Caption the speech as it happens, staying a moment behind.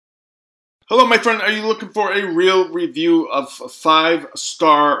Hello, my friend. Are you looking for a real review of a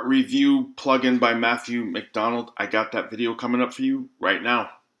 5-star review plugin by McDonald? I got that video coming up for you right now.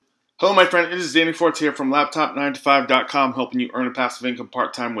 Hello, my friend. It is Danny Forts here from laptop9to5.com, helping you earn a passive income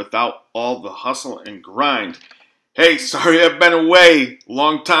part-time without all the hustle and grind. Hey, sorry I've been away.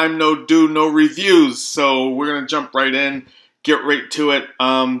 Long time no do, no reviews. So we're going to jump right in, get right to it.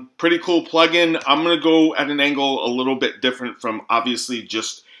 Pretty cool plugin. I'm going to go at an angle a little bit different from obviously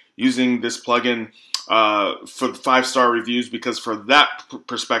just using this plugin for the 5-star reviews, because for that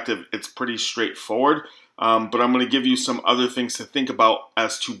perspective, it's pretty straightforward. But I'm going to give you some other things to think about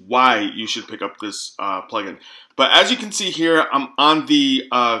as to why you should pick up this plugin. But as you can see here, I'm on the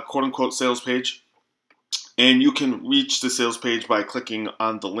quote-unquote sales page. And you can reach the sales page by clicking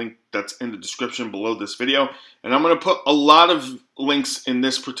on the link that's in the description below this video. And I'm going to put a lot of links in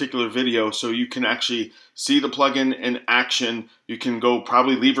this particular video so you can actually see the plugin in action. You can go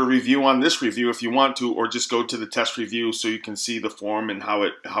probably leave a review on this review if you want to, or just go to the test review so you can see the form and how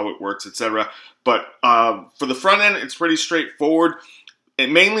it works, etc. But for the front end, it's pretty straightforward.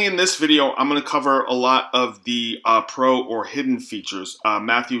 And mainly in this video, I'm going to cover a lot of the pro or hidden features.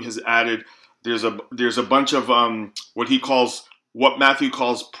 Matthew has added. There's a bunch of what Matthew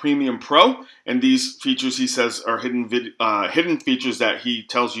calls Premium Pro, and these features he says are hidden features that he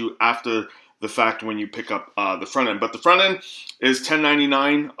tells you after the fact when you pick up the front end. But the front end is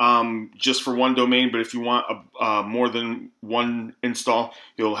 $10.99 just for one domain. But if you want more than one install,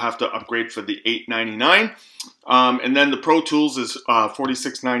 you'll have to upgrade for the $8.99. And then the Pro Tools is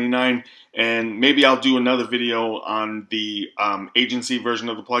 $46.99. And maybe I'll do another video on the agency version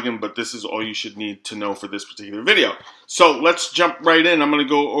of the plugin, but this is all you should need to know for this particular video. So let's jump right in. I'm going to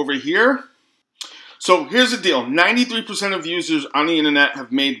go over here. So here's the deal. 93% of users on the internet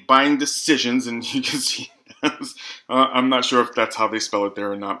have made buying decisions, and you can see I'm not sure if that's how they spell it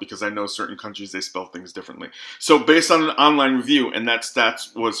there or not, because I know certain countries they spell things differently. So based on an online review, and that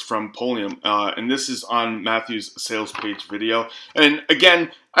stats was from Polium, and this is on Matthew's sales page video. And again,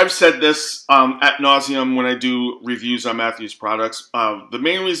 I've said this ad nauseum when I do reviews on Matthew's products. The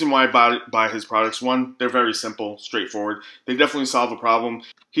main reason why I buy his products, one, they're very simple, straightforward. They definitely solve a problem.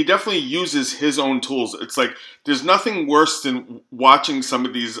 He definitely uses his own tools. It's like there's nothing worse than watching some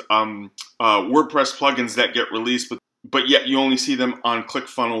of these WordPress plugins that get released, but yet you only see them on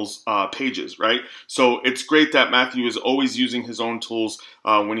ClickFunnels pages, right? So it's great that Matthew is always using his own tools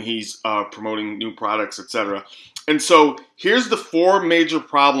when he's promoting new products, etc. And so here's the 4 major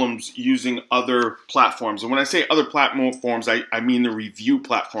problems using other platforms. And when I say other platforms, I mean the review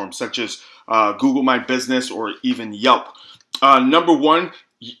platforms, such as Google My Business or even Yelp. Number 1,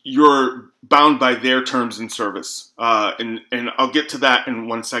 you're bound by their terms and service. And I'll get to that in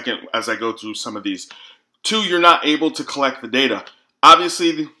 1 second as I go through some of these. 2, you're not able to collect the data.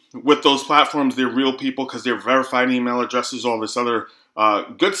 Obviously, with those platforms, they're real people because they're verified email addresses, all this other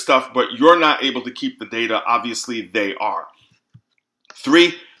good stuff, but you're not able to keep the data. Obviously, they are.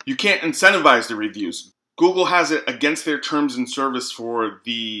 3, you can't incentivize the reviews. Google has it against their terms and service for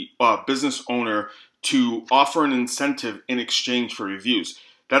the business owner to offer an incentive in exchange for reviews.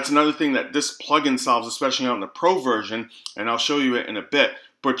 That's another thing that this plugin solves, especially on the Pro version, and I'll show you it in a bit.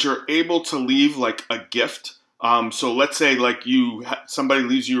 But you're able to leave like a gift. So let's say like somebody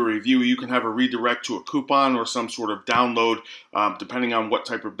leaves you a review, you can have a redirect to a coupon or some sort of download, depending on what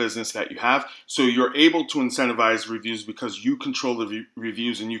type of business that you have. So you're able to incentivize reviews because you control the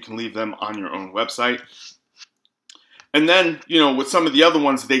reviews and you can leave them on your own website. And then, with some of the other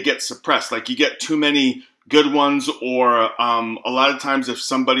ones, they get suppressed. Like you get too many good ones, or a lot of times if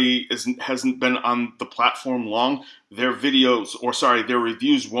somebody hasn't been on the platform long, their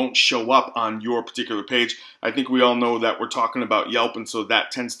reviews won't show up on your particular page. I think we all know that we're talking about Yelp, and so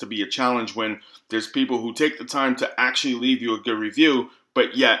that tends to be a challenge when there's people who take the time to actually leave you a good review,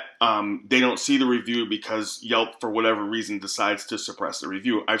 but yet they don't see the review because Yelp, for whatever reason, decides to suppress the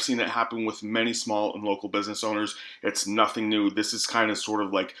review. I've seen it happen with many small and local business owners. It's nothing new. This is kind of sort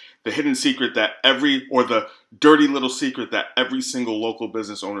of like the hidden secret that the dirty little secret that every single local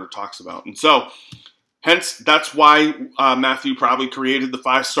business owner talks about. And so, hence, that's why Matthew probably created the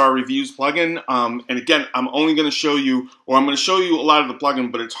 5-star reviews plugin. And again, I'm going to show you a lot of the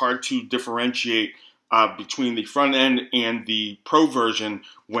plugin, but it's hard to differentiate between the front end and the Pro version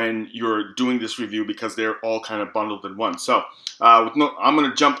when you're doing this review because they're all kind of bundled in one. So I'm going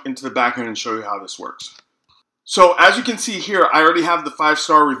to jump into the back end and show you how this works. So as you can see here, I already have the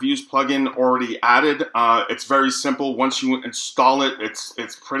 5-star reviews plugin already added. It's very simple. Once you install it,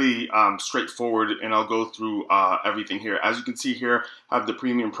 it's pretty straightforward, and I'll go through everything here. As you can see here, I have the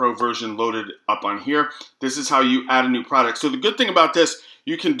Premium Pro version loaded up on here. This is how you add a new product. So the good thing about this,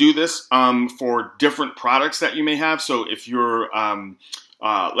 You can do this for different products that you may have. So if you're,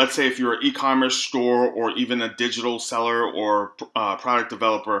 let's say if you're an e-commerce store or even a digital seller or product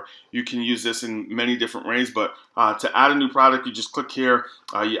developer, you can use this in many different ways. But to add a new product, you just click here,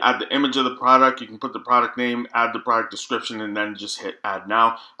 you add the image of the product, you can put the product name, add the product description, and then just hit add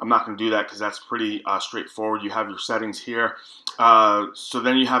now. I'm not going to do that because that's pretty straightforward. You have your settings here. So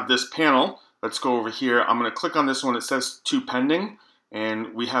then you have this panel. Let's go over here. I'm going to click on this one. It says to pending,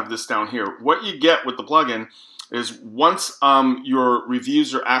 and we have this down here. What you get with the plugin is once your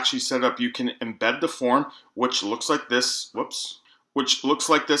reviews are actually set up, you can embed the form, which looks like this. Whoops. Which looks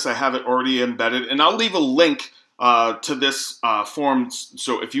like this. I have it already embedded, and I'll leave a link to this form.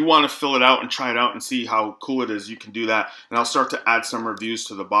 So if you want to fill it out and try it out and see how cool it is, you can do that. And I'll start to add some reviews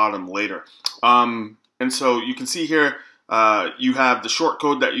to the bottom later. And so you can see here, you have the short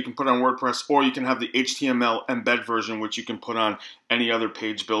code that you can put on WordPress, or you can have the HTML embed version, which you can put on any other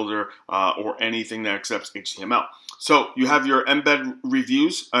page builder or anything that accepts HTML. So you have your embed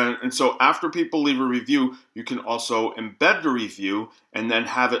reviews, and so after people leave a review, you can also embed the review and then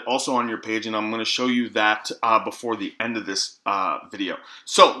have it also on your page, and I'm going to show you that before the end of this video.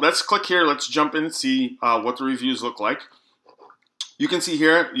 So let's click here, let's jump in and see what the reviews look like. You can see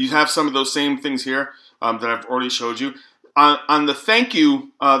here, you have some of those same things here that I've already showed you. On the thank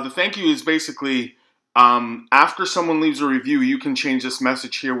you is basically after someone leaves a review, you can change this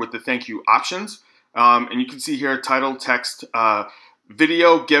message here with the thank you options. And you can see here title, text,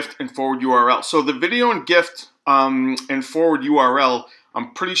 video, gift, and forward URL. So the video and gift and forward URL,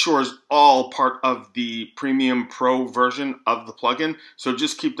 I'm pretty sure is all part of the Premium Pro version of the plugin. So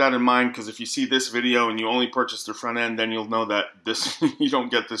just keep that in mind, because if you see this video and you only purchase the front end, then you'll know that this you don't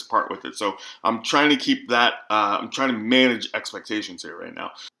get this part with it. So I'm trying to keep that, I'm trying to manage expectations here right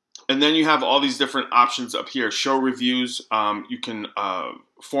now. And then you have all these different options up here. Show reviews, you can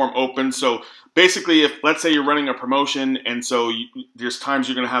form open. So basically, if let's say you're running a promotion, and so there's times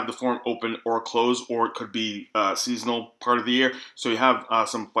you're going to have the form open or close, or it could be seasonal part of the year. So you have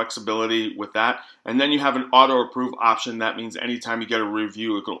some flexibility with that. And then you have an auto approve option. That means anytime you get a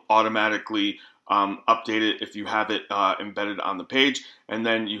review, it will automatically update it if you have it embedded on the page. And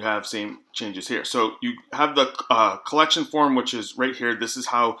then you have same changes here. So you have the collection form, which is right here. This is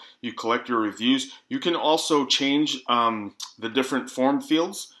how you collect your reviews. You can also change the different form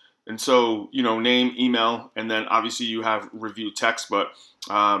fields. And so, you know, name, email, and then obviously you have review text, but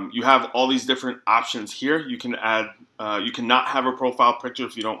you have all these different options here. You can add, you cannot have a profile picture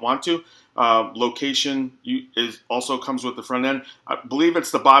if you don't want to. Location also comes with the front end. I believe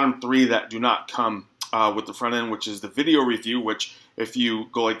it's the bottom three that do not come with the front end, which is the video review, which if you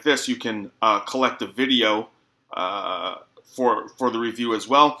go like this, you can collect the video for the review as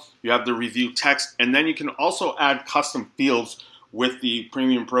well. You have the review text, and then you can also add custom fields with the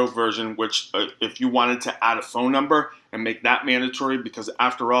Premium Pro version, which if you wanted to add a phone number and make that mandatory, because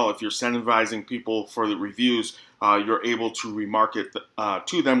after all, if you're incentivizing people for the reviews, you're able to remarket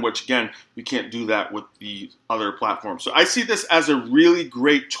to them, which again, you can't do that with the other platforms. So I see this as a really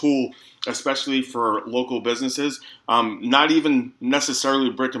great tool, especially for local businesses, not even necessarily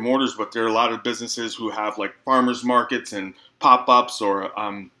brick and mortars, but there are a lot of businesses who have like farmers markets and pop-ups, or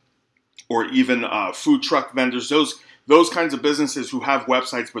even food truck vendors, those kinds of businesses who have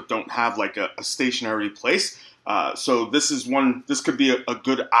websites but don't have like a stationary place. So this could be a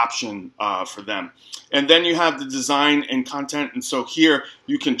good option for them. And then you have the design and content. And so here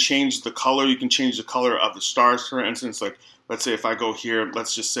you can change the color. You can change the color of the stars, for instance. Like, let's say if I go here,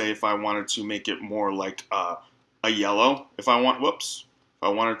 let's just say if I wanted to make it more like a yellow. If I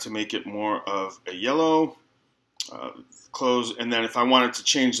wanted to make it more of a yellow, close. And then if I wanted to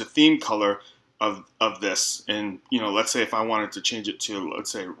change the theme color of this, and you know, let's say if I wanted to change it to,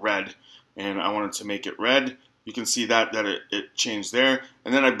 let's say, red, and I wanted to make it red, you can see that it changed there.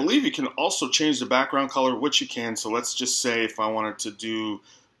 And then I believe you can also change the background color, which you can. So let's just say if I wanted to do,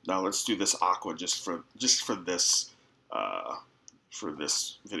 now let's do this aqua just for this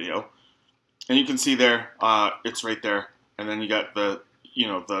video, and you can see there it's right there. And then you got the, you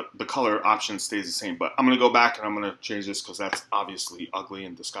know, the color option stays the same, but I'm going to go back and I'm going to change this because that's obviously ugly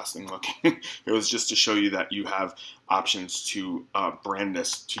and disgusting looking. It was just to show you that you have options to brand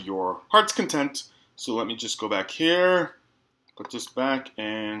this to your heart's content. So let me just go back here, put this back,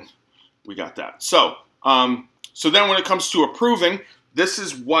 and we got that. So, so then when it comes to approving, this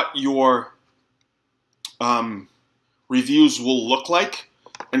is what your reviews will look like.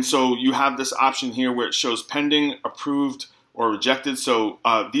 And so you have this option here where it shows pending, approved, or rejected. So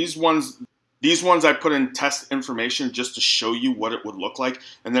these ones I put in test information just to show you what it would look like,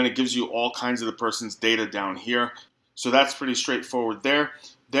 and then it gives you all kinds of the person's data down here. So that's pretty straightforward there.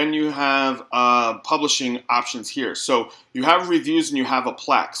 Then you have publishing options here. So you have reviews and you have a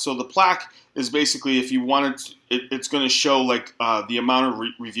plaque. So the plaque is basically, if you wanted to, it's going to show like the amount of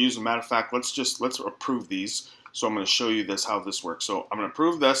reviews. As a matter of fact, let's approve these. So I'm going to show you this, how this works. So I'm going to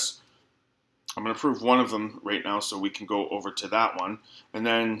approve this. I'm going to approve one of them right now so we can go over to that one. And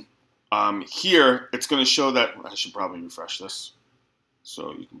then here, it's going to show that, I should probably refresh this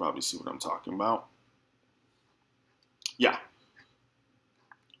so you can probably see what I'm talking about. Yeah.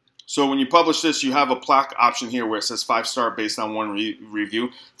 So when you publish this, you have a plaque option here where it says 5-star based on one review.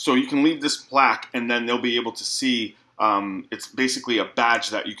 So you can leave this plaque and then they'll be able to see, it's basically a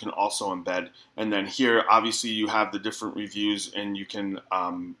badge that you can also embed. And then here, obviously, you have the different reviews and you can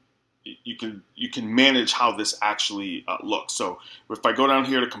manage how this actually looks. So if I go down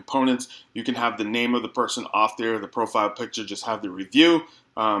here to components, you can have the name of the person off there, the profile picture, just have the review.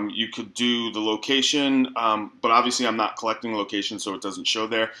 You could do the location, but obviously I'm not collecting location, so it doesn't show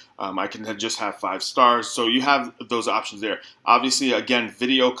there. I can just have 5 stars. So you have those options there. Obviously, again,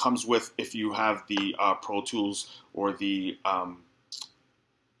 video comes with if you have the Pro Tools or the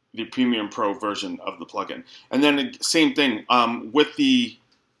Premium Pro version of the plugin. And then same thing with the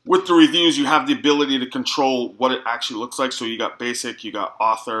reviews, you have the ability to control what it actually looks like. So you got basic, you got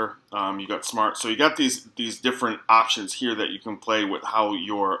author, you got smart. So you got these different options here that you can play with how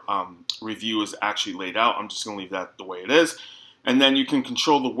your review is actually laid out. I'm just going to leave that the way it is. And then you can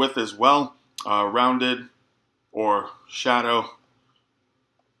control the width as well, rounded or shadow.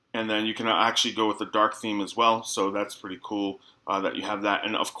 And then you can actually go with the dark theme as well. So that's pretty cool that you have that.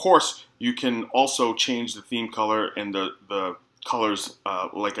 And of course, you can also change the theme color and the colors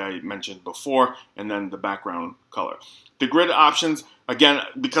like I mentioned before, and then the background color. The grid options, again,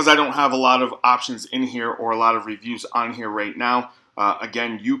 because I don't have a lot of options in here or a lot of reviews on here right now,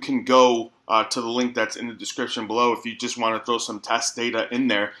 again, you can go to the link that's in the description below if you just want to throw some test data in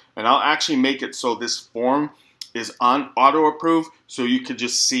there, and I'll actually make it so this form is on auto approve, so you could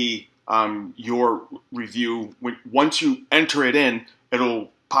just see your review. Once you enter it in,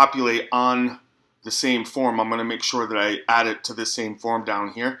 it'll populate on the same form. I'm going to make sure that I add it to the same form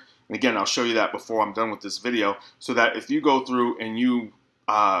down here. And again, I'll show you that before I'm done with this video, so that if you go through and you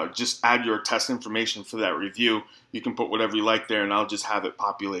just add your test information for that review, you can put whatever you like there and I'll just have it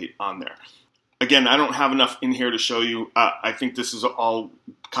populate on there. Again, I don't have enough in here to show you. I think this is all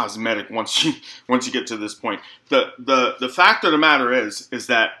cosmetic once you get to this point. The fact of the matter is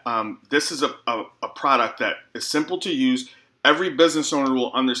that this is a product that is simple to use. Every business owner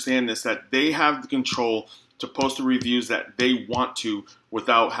will understand this, that they have the control to post the reviews that they want to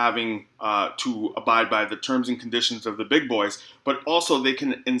without having to abide by the terms and conditions of the big boys, but also they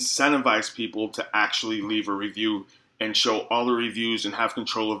can incentivize people to actually leave a review and show all the reviews and have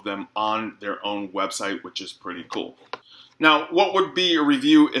control of them on their own website, which is pretty cool. Now, what would be a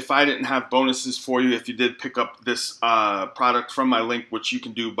review if I didn't have bonuses for you if you did pick up this product from my link, which you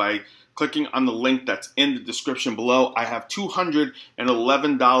can do by clicking on the link that's in the description below. I have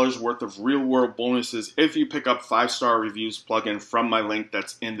 $211 worth of real-world bonuses if you pick up 5-star reviews plugin from my link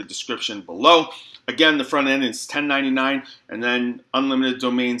that's in the description below. Again, the front end is $10.99, and then unlimited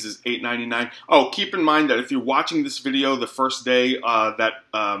domains is $8.99. Oh, keep in mind that if you're watching this video the first day,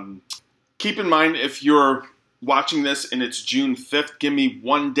 keep in mind if you're watching this and it's June 5th, give me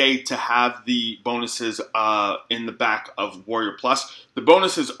 1 day to have the bonuses in the back of Warrior Plus. The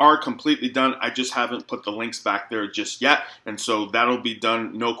bonuses are completely done. I just haven't put the links back there just yet. And so that'll be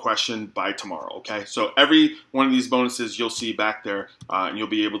done, no question, by tomorrow, okay? So every one of these bonuses you'll see back there, and you'll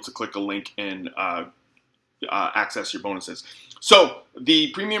be able to click a link and access your bonuses. So the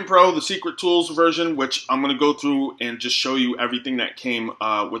Premium Pro, the Secret Tools version, which I'm going to go through and just show you everything that came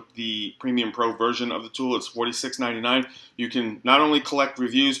with the Premium Pro version of the tool. It's $46.99. You can not only collect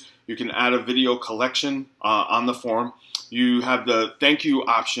reviews, you can add a video collection on the form. You have the thank you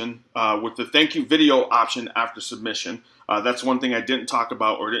option with the thank you video option after submission. That's one thing I didn't talk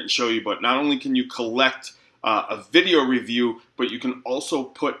about or didn't show you, but not only can you collect a video review, but you can also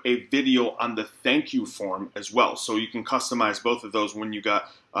put a video on the thank you form as well. So you can customize both of those when you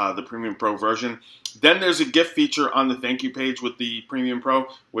got the Premium Pro version. Then there's a gift feature on the thank you page with the Premium Pro,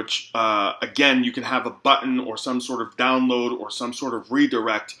 which again, you can have a button or some sort of download or some sort of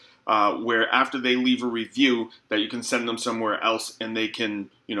redirect where after they leave a review that you can send them somewhere else and they can,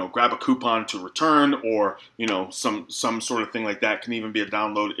 you know, grab a coupon to return or, you know, some sort of thing like that. Can even be a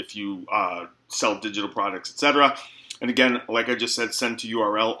download if you sell digital products, etc. And again, like I just said, send to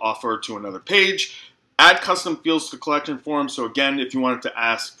URL, offer to another page, add custom fields to collection form. So again, if you wanted to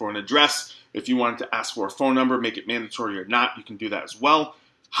ask for an address, if you wanted to ask for a phone number, make it mandatory or not, you can do that as well.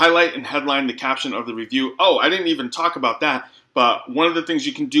 highlight and headline the caption of the review. Oh, I didn't even talk about that. But one of the things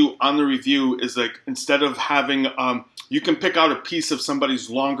you can do on the review is, like, instead of having, you can pick out a piece of somebody's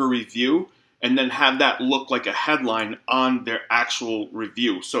longer review and then have that look like a headline on their actual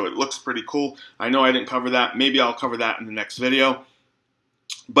review. So it looks pretty cool. I know I didn't cover that. Maybe I'll cover that in the next video.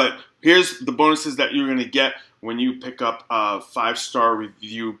 But here's the bonuses that you're going to get when you pick up a 5-star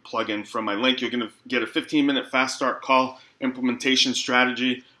review plugin from my link. You're going to get a 15-minute fast start call implementation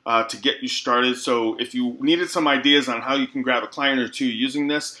strategy to get you started. So if you needed some ideas on how you can grab a client or two using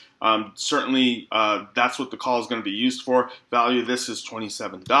this, certainly that's what the call is going to be used for. Value of this is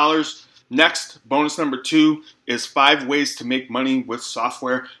 $27. Next, bonus number 2 is 5 ways to make money with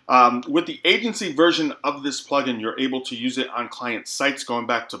software. With the agency version of this plugin, you're able to use it on client sites, going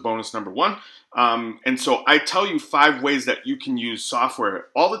back to bonus number 1. And so I tell you 5 ways that you can use software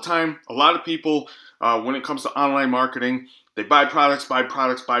all the time. A lot of people, when it comes to online marketing, they buy products,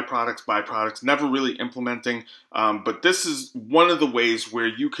 never really implementing. But this is one of the ways where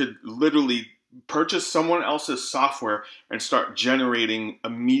you could literally purchase someone else's software and start generating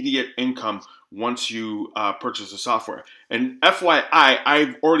immediate income once you purchase the software. And FYI,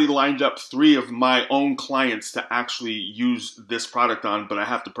 I've already lined up 3 of my own clients to actually use this product on, but I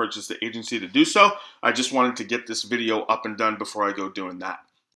have to purchase the agency to do so. I just wanted to get this video up and done before I go doing that.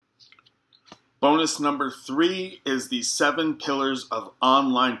 Bonus number 3 is the 7 pillars of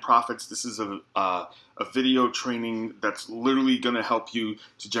online profits. This is a video training that's literally going to help you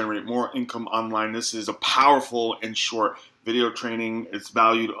to generate more income online. This is a powerful and short video training. It's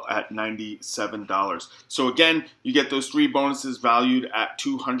valued at $97. So again, you get those 3 bonuses valued at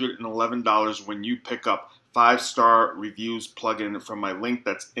 $211 when you pick up 5-star reviews plugin from my link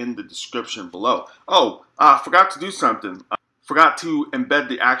that's in the description below. Oh, forgot to do something. Forgot to embed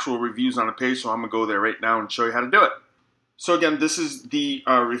the actual reviews on a page, so I'm going to go there right now and show you how to do it. So again, this is the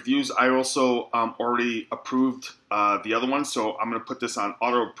reviews. I also already approved the other one, so I'm going to put this on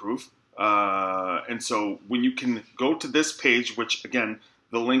auto approve. And so when you can go to this page, which again,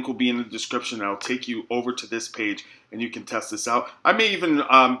 the link will be in the description. I'll take you over to this page and you can test this out. I may even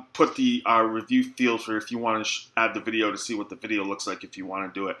put the review field for if you want to add the video to see what the video looks like if you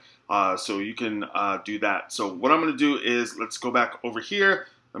want to do it. So you can do that. So what I'm going to do is let's go back over here.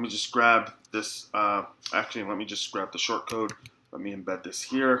 Let me just grab this. Actually, let me just grab the short code. Let me embed this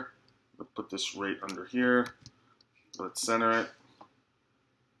here. Let's put this right under here. Let's center it.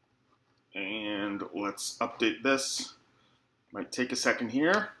 And let's update this. Might take a second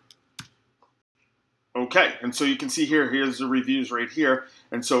here. Okay, and so you can see here's the reviews right here.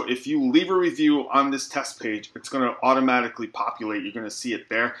 And so if you leave a review on this test page, it's going to automatically populate. You're going to see it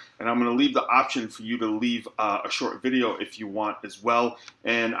there. And I'm going to leave the option for you to leave a short video if you want as well.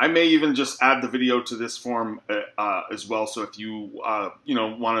 And I may even just add the video to this form as well. So if you, want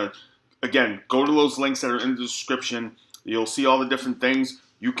to, again, go to those links that are in the description. You'll see all the different things.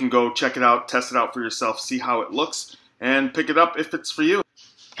 You can go check it out, test it out for yourself, see how it looks, and pick it up if it's for you.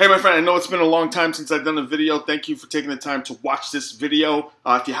 Hey my friend, I know it's been a long time since I've done a video. Thank you for taking the time to watch this video.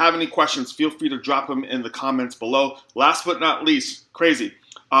 If you have any questions, feel free to drop them in the comments below. Last but not least, crazy.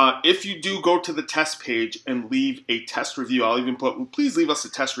 If you do go to the test page and leave a test review, I'll even put, please leave us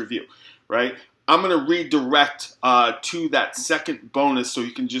a test review, right? I'm going to redirect to that second bonus so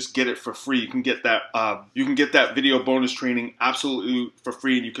you can just get it for free. You can get that video bonus training absolutely for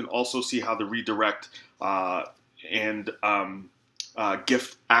free, and you can also see how the redirect and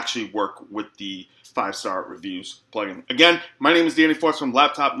gift actually work with the 5-star reviews plugin. Again, my name is Danny Force from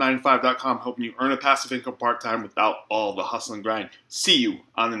laptop95.com, helping you earn a passive income part-time without all the hustle and grind. See you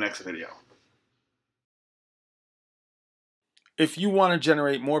on the next video. If you want to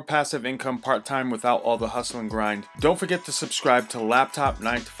generate more passive income part-time without all the hustle and grind, don't forget to subscribe to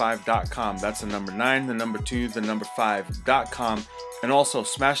laptop9to5.com. That's the number 9, the number 2, the number 5.com. And also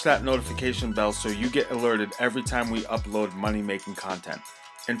smash that notification bell so you get alerted every time we upload money-making content.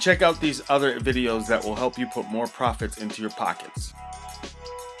 And check out these other videos that will help you put more profits into your pockets.